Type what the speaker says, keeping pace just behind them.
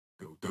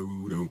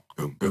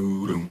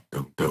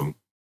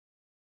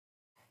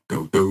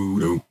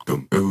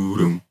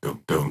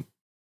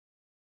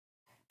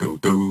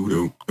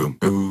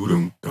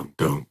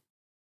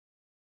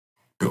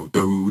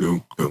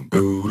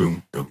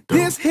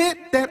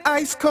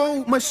ice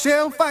cold.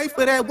 Michelle fight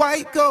for that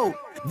white gold.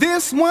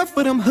 This one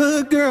for them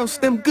hood girls,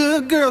 them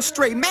good girls,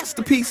 straight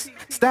masterpiece.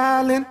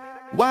 Styling,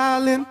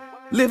 wildin',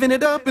 living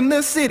it up in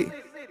the city.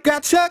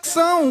 Got Chucks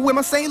on with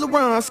my Saint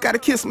Laurents. Gotta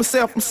kiss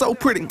myself, I'm so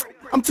pretty.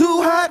 I'm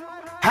too hot,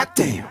 hot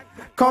damn.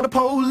 Call the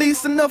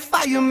police and the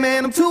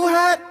fireman. I'm too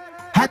hot,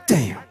 hot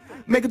damn.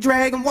 Make a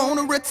dragon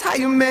wanna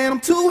retire, man. I'm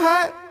too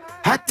hot,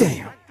 hot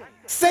damn.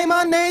 Say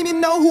my name, you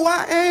know who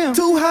I am.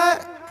 Too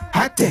hot,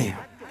 hot damn.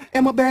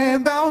 Am I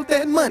bad about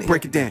that money?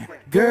 Break it down.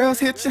 Girls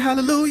hit you,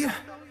 hallelujah.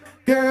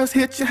 Girls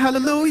hit you,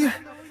 hallelujah.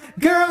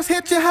 Girls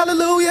hit you,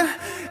 hallelujah.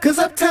 Cause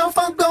Uptown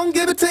Funk gon'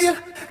 give it to you.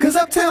 Cause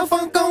Uptown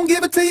Funk gon'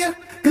 give it to you.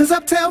 Cause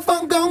Uptown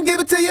Funk gon'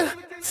 give it to you.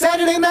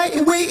 Saturday night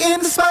and we in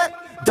the spot.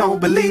 Don't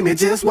believe me,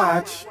 just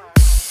watch.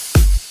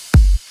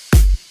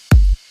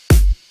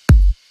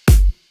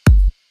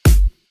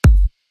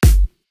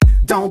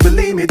 Don't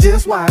believe me,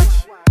 just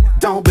watch.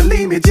 Don't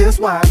believe me, just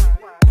watch.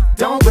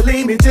 Don't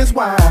believe me, just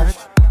watch.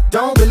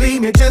 Don't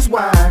believe me, just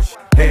watch.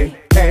 Hey,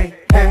 hey,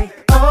 hey.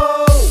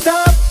 Oh,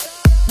 stop.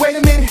 Wait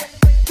a minute.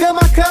 Fill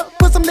my cup,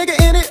 put some nigga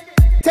in it.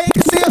 Take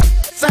a sip,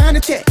 sign the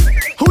check.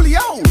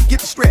 Julio, get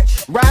the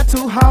stretch. Ride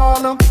to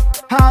Harlem,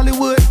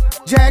 Hollywood,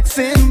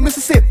 Jackson,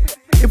 Mississippi.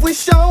 If we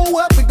show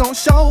up, we gon'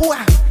 show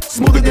out.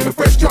 Smoother than a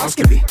fresh drop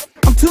skippy.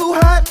 I'm too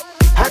hot,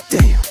 hot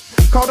damn.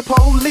 Call the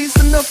police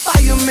and the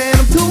fireman.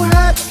 I'm too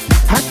hot,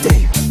 hot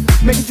damn.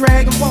 Make a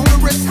dragon wanna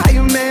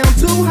retire, man. I'm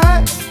too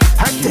hot,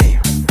 hot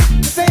damn.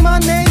 Say my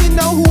name, you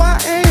know who I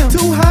am.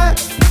 Too hot,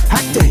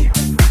 hot damn.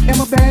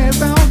 Am I bad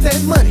about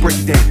that money? Break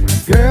it down.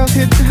 Girls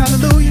hit you,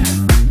 hallelujah.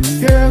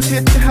 Girls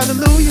hit you,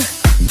 hallelujah.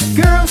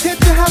 Girls hit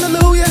you,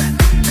 hallelujah.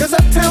 Cause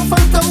Uptown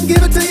Funk gon'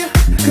 give it to you.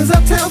 Cause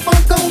Uptown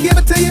Funk gon' give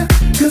it to you.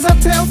 Cause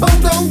Uptown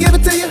Funk gon' give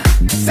it to you.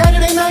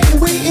 Saturday night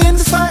and we in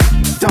the spot.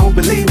 Don't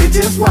believe me,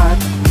 just watch.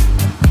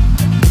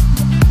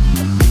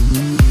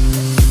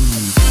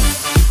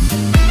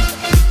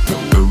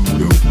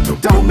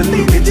 Don't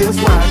believe me,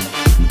 just watch.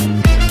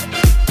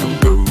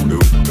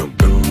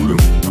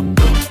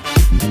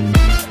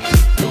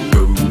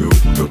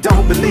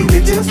 Don't believe me,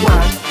 just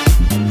watch.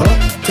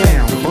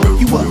 Uptown,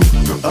 funk you up.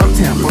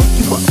 Uptown, funk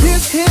you up.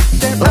 This hit,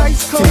 that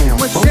ice cold.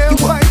 Michelle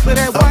fight for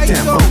that white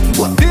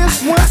gold.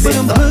 This one for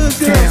them hood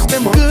girls,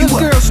 them good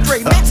girls,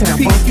 straight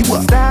masterpiece.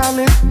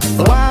 Styling,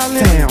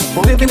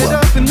 wildin', living it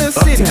up in the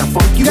city.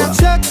 Got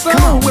Chucks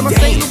on with my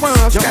Saint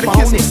Laurents. Gotta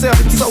kiss myself,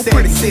 it's so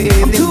pretty.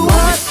 I'm too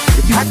hot,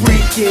 I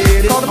freak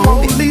it. Call the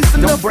police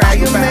and the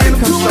fireman.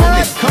 I'm too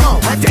hot,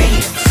 I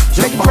dance.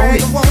 Make a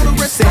dragon wanna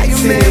retire,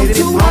 man. I'm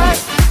too hot.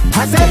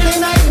 Saturday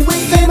night and we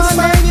in my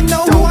name, you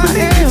know who I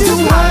am.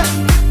 Too hot,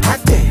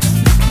 hot damn.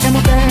 Am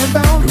I bad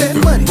about that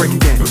money? Break it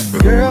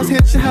down. Girls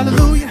hit you,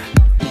 hallelujah.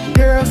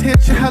 Girls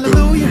hit you,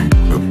 hallelujah.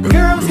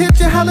 Girls hit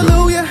you,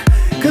 hallelujah.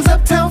 Cause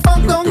Uptown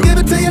Funk gon' give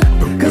it to you.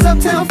 Cause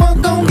Uptown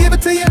Funk gon' give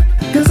it to you.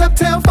 Cause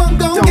Uptown Funk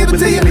gon' give it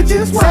to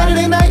you.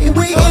 Saturday night and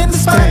we in the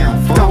spot.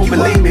 Don't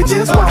believe me,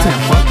 just watch.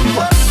 Uptown Funk you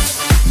up.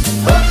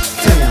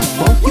 Uptown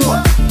Funk you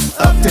up.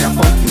 Uptown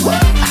Funk you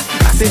up.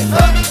 I said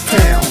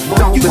Uptown Funk.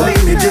 Don't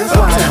believe me, just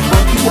watch.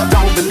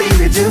 Don't believe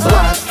me, just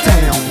watch.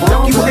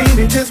 Don't believe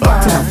me, just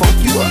watch.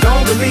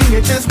 Don't believe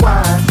me, just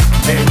watch.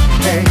 Hey,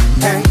 hey,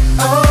 hey.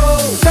 Oh,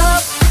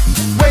 stop.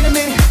 Wait a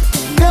minute.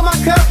 Fill my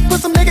cup,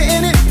 put some nigga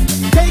in it.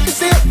 Take a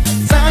sip,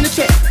 sign the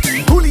check.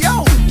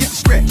 Julio, get the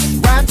stretch.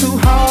 Ride to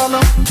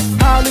Harlem,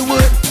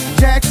 Hollywood,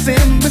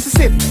 Jackson,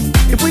 Mississippi.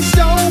 If we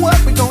show up,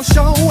 we gon'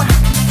 show out.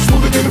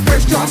 Smoother than a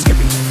fresh drop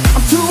skippy.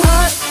 I'm too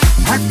hot,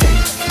 hot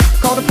damn.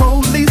 Call the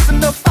police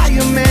and the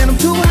fireman. I'm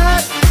too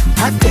hot,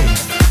 hot damn.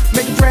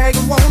 Make a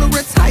dragon wanna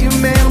retire,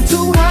 man. I'm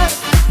too hot,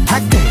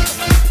 hot damn.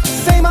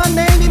 Say my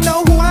name, you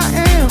know who I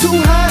am.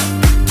 Too hot,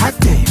 hot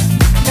damn.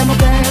 Am I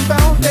bad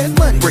about that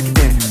money? Break it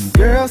down.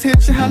 Girls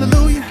hit you,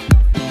 hallelujah.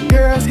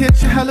 Girls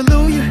hit you,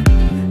 hallelujah.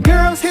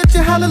 Girls hit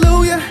you,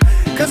 hallelujah.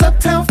 Cause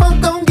Uptown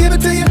Funk gon' give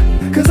it to you.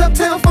 Cause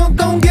Uptown Funk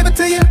gon' give it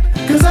to you.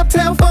 Cause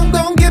Uptown Funk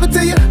gon' give it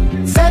to you.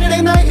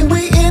 Saturday night and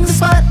we in the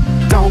spot.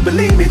 Don't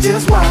believe me,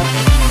 just watch.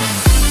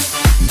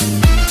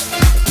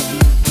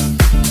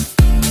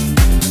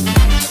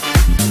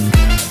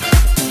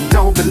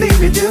 Don't believe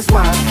me, just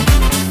watch.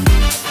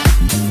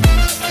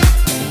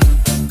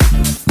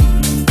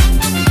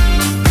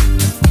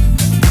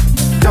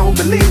 Don't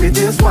believe me,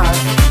 just watch.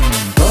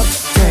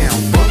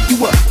 Uptown, funk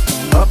you up.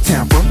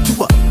 Uptown, funk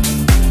you up.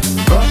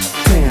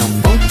 Uptown,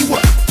 funk you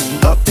up.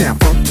 Uptown,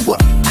 funk you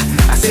up.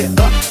 I said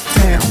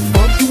uptown,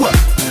 funk you up.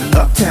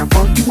 Uptown,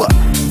 funk you up.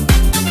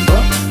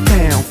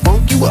 Uptown,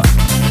 funk you up.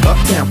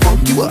 Uptown,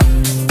 funk you up.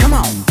 Come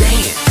on,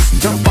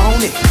 dance, jump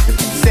on it. If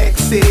you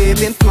sexy,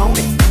 then flown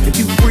it. If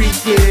you freak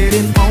it,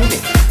 then own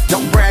it.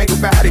 Don't brag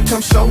about it,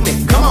 come show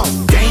me. Come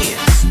on,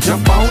 dance,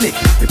 jump on it.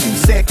 If you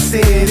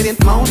sexy, then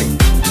flown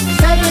it.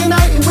 Saturday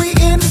night and we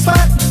in the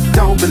spot.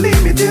 Don't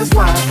believe me, just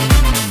watch.